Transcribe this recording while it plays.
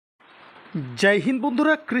जय हिंद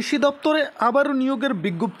बंधुरा कृषि दफ्तरे आबारो नियोगेर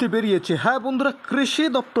विज्ञप्ति बेरिয়েছে। हाँ बंधुरा कृषि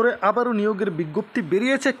दफ्तरे आबारो नियोगेर विज्ञप्ति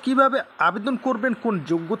बेरिয়েছে। কিভাবে আবেদন করবেন, কোন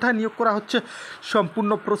যোগ্যতায় নিয়োগ করা হচ্ছে,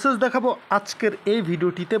 সম্পূর্ণ প্রসেস দেখাবো আজকের এই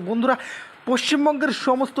ভিডিওটিতে। বন্ধুরা পশ্চিমবঙ্গের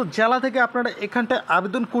সমস্ত জেলা থেকে আপনারা এখানটায়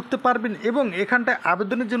আবেদন করতে পারবেন এবং এখানটায়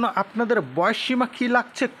আবেদনের জন্য আপনাদের বয়সসীমা কী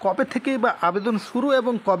লাগছে, কবে থেকেই বা আবেদন শুরু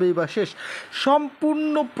এবং কবেই বা শেষ,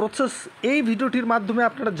 সম্পূর্ণ প্রসেস এই ভিডিওটির মাধ্যমে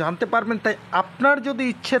আপনারা জানতে পারবেন। তাই আপনার যদি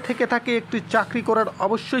ইচ্ছে থেকে থাকে একটি চাকরি করার,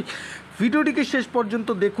 অবশ্যই ভিডিওটিকে শেষ পর্যন্ত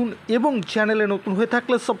দেখুন এবং চ্যানেলে নতুন হয়ে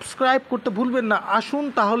থাকলে সাবস্ক্রাইব করতে ভুলবেন না। আসুন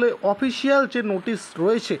তাহলে অফিসিয়াল যে নোটিশ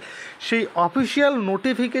রয়েছে সেই অফিসিয়াল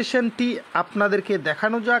নোটিফিকেশানটি আপনাদেরকে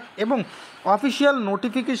দেখানো যাক এবং অফিসিয়াল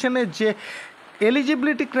নোটিফিকেশানে যে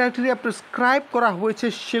এলিজিবিলিটি ক্রাইটেরিয়া প্রেসক্রাইব করা হয়েছে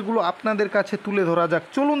সেগুলো আপনাদের কাছে তুলে ধরা যাক।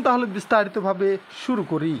 চলুন তাহলে বিস্তারিতভাবে শুরু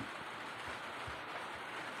করি।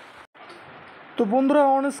 তো বন্ধুরা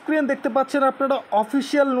অন স্ক্রিন দেখতে পাচ্ছেন আপনারা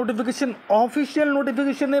অফিসিয়াল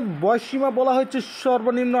নোটিফিকেশনে বয়সসীমা বলা হয়েছে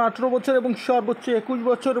সর্বনিম্ন 18 বছর এবং সর্বোচ্চ 21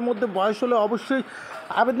 বছরের মধ্যে বয়স হলে অবশ্যই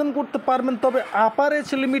আবেদন করতে পারবেন। তবে আপার এজ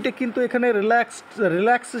লিমিটে কিন্তু এখানে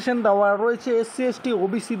রিল্যাক্সেশন দেওয়া রয়েছে এসসি এসটি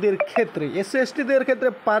ওবিসিদের ক্ষেত্রে। এসসি এসটিদের ক্ষেত্রে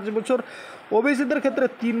 5 বছর, ওবিসিদের ক্ষেত্রে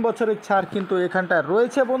 3 বছরের ছাড় কিন্তু এখানটায়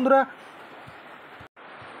রয়েছে।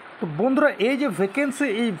 বন্ধুরা এই যে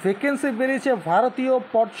ভ্যাকেন্সি বেরিয়েছে ভারতীয়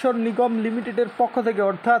পর্যটন নিগম লিমিটেডের পক্ষ থেকে,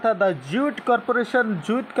 অর্থাৎ the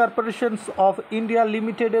jute corporations of India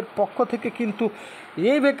লিমিটেডের পক্ষ থেকে কিন্তু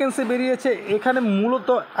এই ভ্যাকেন্সি বেরিয়েছে। এখানে মূলত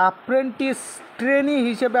অ্যাপ্রেন্টিস ট্রেনি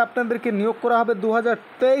হিসেবে আপনাদেরকে নিয়োগ করা হবে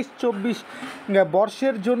 2023-24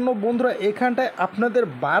 বর্ষের জন্য। বন্ধুরা এখানটায় আপনাদের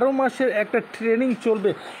 12 মাসের একটা ট্রেনিং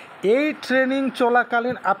চলবে। এই ট্রেনিং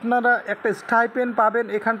চলাকালীন আপনারা একটা স্টাইপেন্ড পাবেন,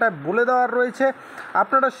 এখানটায় বলে দেওয়া রয়েছে।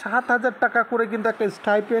 আপনারা 7,000 টাকা করে কিন্তু একটা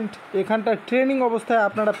স্টাইপেন্ড এখানটায় ট্রেনিং অবস্থায়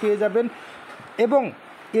আপনারা পেয়ে যাবেন এবং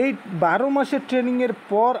এই 12 মাসের ট্রেনিংয়ের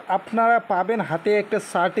পর আপনারা পাবেন হাতে একটা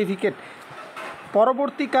সার্টিফিকেট।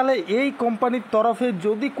 পরবর্তীকালে এই কোম্পানির তরফে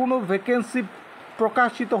যদি কোনো ভ্যাকেন্সি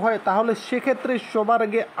প্রকাশিত হয় তাহলে সেক্ষেত্রে সবার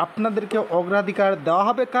আগে আপনাদেরকে অগ্রাধিকার দেওয়া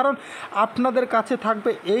হবে, কারণ আপনাদের কাছে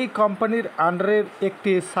থাকবে এই কোম্পানির আন্ডারের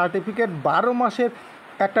একটি সার্টিফিকেট, 12 মাসের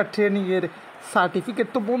একটা ট্রেনিংয়ের সার্টিফিকেট।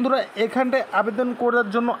 তো বন্ধুরা এখানটায় আবেদন করার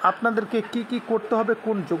জন্য আপনাদেরকে কি করতে হবে,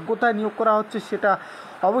 কোন যোগ্যতায় নিয়োগ করা হচ্ছে সেটা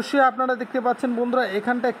অবশ্যই আপনারা দেখতে পাচ্ছেন। বন্ধুরা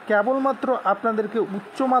এখানটায় কেবলমাত্র আপনাদেরকে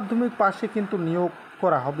উচ্চ মাধ্যমিক পাশে কিন্তু নিয়োগ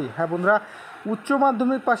করা হবে। হ্যাঁ বন্ধুরা, উচ্চ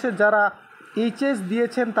মাধ্যমিক পাশে যারা এইচএস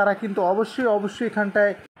দিয়েছেন তারা কিন্তু অবশ্যই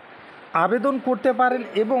এখানটায় আবেদন করতে পারেন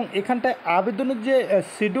এবং এখানটায় আবেদনের যে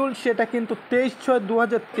শিডিউল সেটা কিন্তু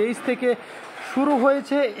 23/6/2023 থেকে শুরু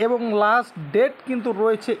হয়েছে এবং লাস্ট ডেট কিন্তু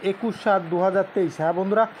রয়েছে 21/7/2023। হ্যাঁ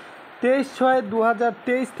বন্ধুরা,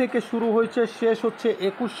 23/6/2023 থেকে শুরু হয়েছে, শেষ হচ্ছে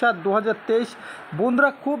 21/7/2023। বন্ধুরা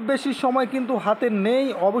খুব বেশি সময় কিন্তু হাতে নেই,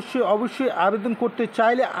 অবশ্যই আবেদন করতে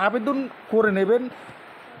চাইলে আবেদন করে নেবেন।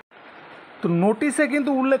 তো নোটিশে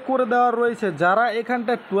কিন্তু উল্লেখ করে দেওয়া রয়েছে যারা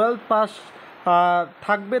এখানটায় 12 পাস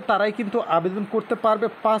থাকবে তারাই কিন্তু আবেদন করতে পারবে।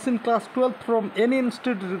 Pass in class 12 from any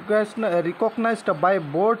institute recognised by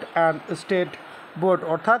board and state board,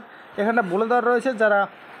 অর্থাৎ এখানটা বলে দেওয়া রয়েছে যারা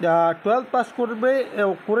 12 পাস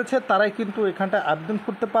করেছে তারাই কিন্তু এখানটায় আবেদন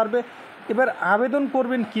করতে পারবে। এবার আবেদন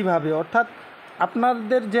করবেন কিভাবে, অর্থাৎ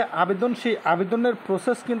আপনাদের যে আবেদন সেই আবেদনের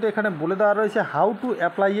প্রসেস কিন্তু এখানে বলে দেওয়া রয়েছে। হাউ টু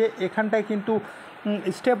অ্যাপ্লাই এখানটায় কিন্তু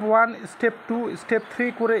স্টেপ 1, স্টেপ 2, স্টেপ 3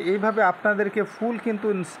 করে এইভাবে আপনাদেরকে ফুল কিন্তু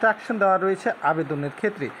ইনস্ট্রাকশন দেওয়া রয়েছে আবেদনের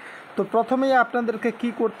ক্ষেত্রে। তো প্রথমেই আপনাদেরকে কি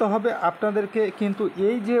করতে হবে, আপনাদেরকে কিন্তু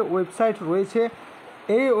এই যে ওয়েবসাইট রয়েছে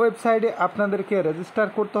এই ওয়েবসাইটে আপনাদেরকে রেজিস্টার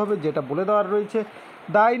করতে হবে, যেটা বলে দেওয়া রয়েছে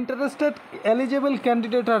the interested eligible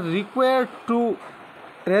candidate R required to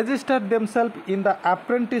register themself in the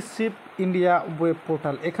apprenticeship India web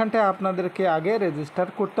portal. এখানটায় আপনাদেরকে আগে রেজিস্টার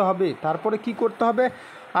করতে হবে। তারপরে কি করতে হবে,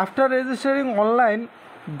 after registering online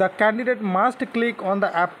the candidate must click on the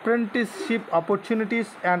apprenticeship opportunities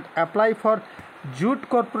and apply for jute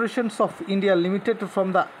corporations of India limited from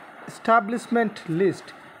the establishment list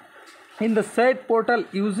in the said portal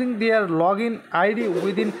using their login ID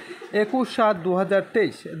within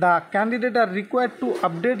 21/7/2023. The candidate are required to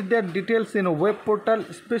update their details in a web portal,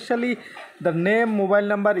 especially the name, mobile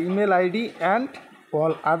number, email ID and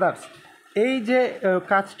all others. এই যে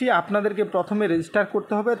কাজটি আপনাদেরকে প্রথমে register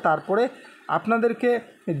করতে হবে, তারপরে আপনাদেরকে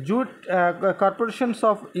jute corporations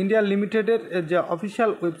of India লিমিটেডের যে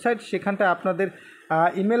অফিসিয়াল ওয়েবসাইট সেখানটায় আপনাদের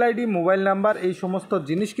ইমেল আইডি, মোবাইল নাম্বার এই সমস্ত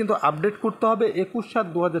জিনিস কিন্তু আপডেট করতে হবে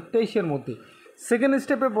 21/7/2023 মধ্যে। সেকেন্ড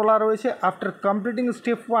স্টেপে বলা রয়েছে আফটার কমপ্লিটিং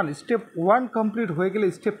স্টেপ 1 কমপ্লিট হয়ে গেলে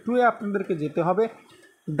স্টেপ 2 এ আপনাদেরকে যেতে হবে।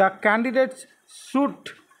 The candidates should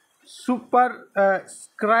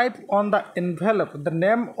superscribe on the envelope the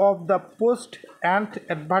name of the post and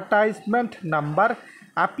advertisement number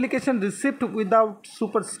application received without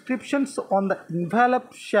সুপারস্ক্রিপশনস on the envelope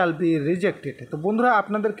shall be rejected. তো বন্ধুরা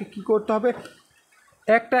আপনাদেরকে কী করতে হবে,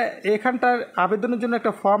 একটা এখানটার আবেদনের জন্য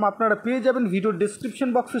একটা ফর্ম আপনারা পেয়ে যাবেন, ভিডিও ডিসক্রিপশন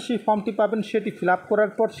বক্সে সেই ফর্মটি পাবেন। সেটি ফিল আপ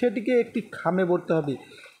করার পর সেটিকে একটি খামে ভরতে হবে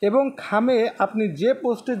এবং খামে আপনি যে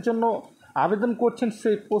পোস্টের জন্য আবেদন করছেন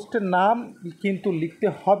সেই পোস্টের নাম কিন্তু লিখতে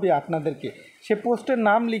হবে আপনাদেরকে। সে পোস্টের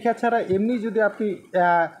নাম লেখা ছাড়া এমনি যদি আপনি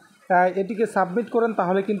এটিকে সাবমিট করেন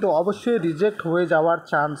তাহলে কিন্তু অবশ্যই রিজেক্ট হয়ে যাওয়ার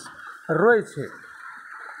চান্স রয়েছে।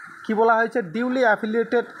 কি বলা হয়েছে, duly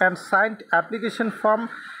affiliated and signed application form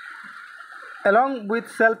along with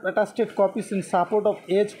self-attested copies in support of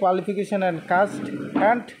age, qualification and caste,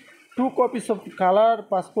 and 2 copies of color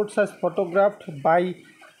passport size photographed by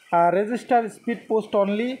registered speed post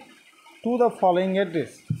only to the following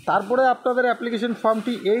address। তারপরে আপনাদের application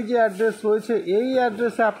ফর্মটি এই যে address রয়েছে এই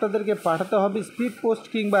অ্যাড্রেসে আপনাদেরকে পাঠাতে হবে স্পিড পোস্ট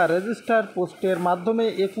কিংবা রেজিস্টার পোস্টের মাধ্যমে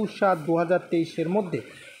 21/7/2023 মধ্যে।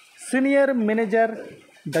 Senior manager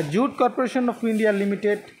the jute corporation of India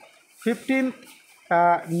limited, 15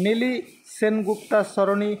 Neeli Sengupta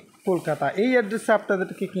সরণি, কলকাতা। এই অ্যাড্রেসে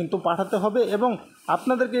আপনাদেরকে কিন্তু পাঠাতে হবে এবং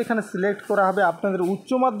আপনাদেরকে এখানে সিলেক্ট করা হবে আপনাদের উচ্চ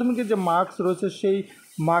মাধ্যমিকের যে মার্কস রয়েছে সেই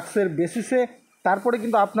মার্কসের বেসিসে। তারপরে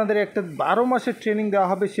কিন্তু আপনাদের একটা 12 মাসের ট্রেনিং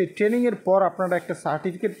দেওয়া হবে। সেই ট্রেনিংয়ের পর আপনারা একটা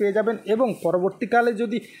সার্টিফিকেট পেয়ে যাবেন এবং পরবর্তীকালে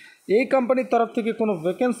যদি এই কোম্পানির তরফ থেকে কোনো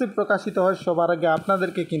ভ্যাকেন্সি প্রকাশিত হয় সবার আগে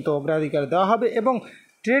আপনাদেরকে কিন্তু অগ্রাধিকার দেওয়া হবে এবং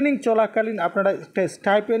ট্রেনিং চলাকালীন আপনারা একটা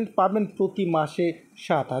স্টাইপেন্ড পাবেন প্রতি মাসে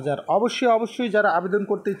 7,000। অবশ্যই যারা আবেদন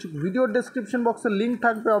করতে ইচ্ছুক ভিডিও ডেসক্রিপশন বক্সের লিঙ্ক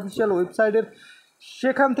থাকবে অফিসিয়াল ওয়েবসাইটের,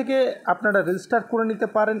 সেখান থেকে আপনারা রেজিস্টার করে নিতে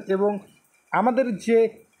পারেন এবং আমাদের যে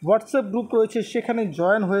হোয়াটসঅ্যাপ গ্রুপ রয়েছে সেখানে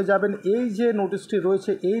জয়েন হয়ে যাবেন। এই যে নোটিশটি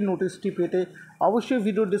রয়েছে এই নোটিশটি পেতে অবশ্যই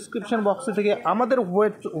ভিডিও ডেসক্রিপশন বক্সে থেকে আমাদের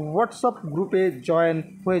হোয়াটসঅ্যাপ গ্রুপে জয়েন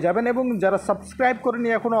হয়ে যাবেন এবং যারা সাবস্ক্রাইব করেনি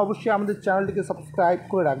এখনও অবশ্যই আমাদের চ্যানেলটিকে সাবস্ক্রাইব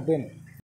করে রাখবেন।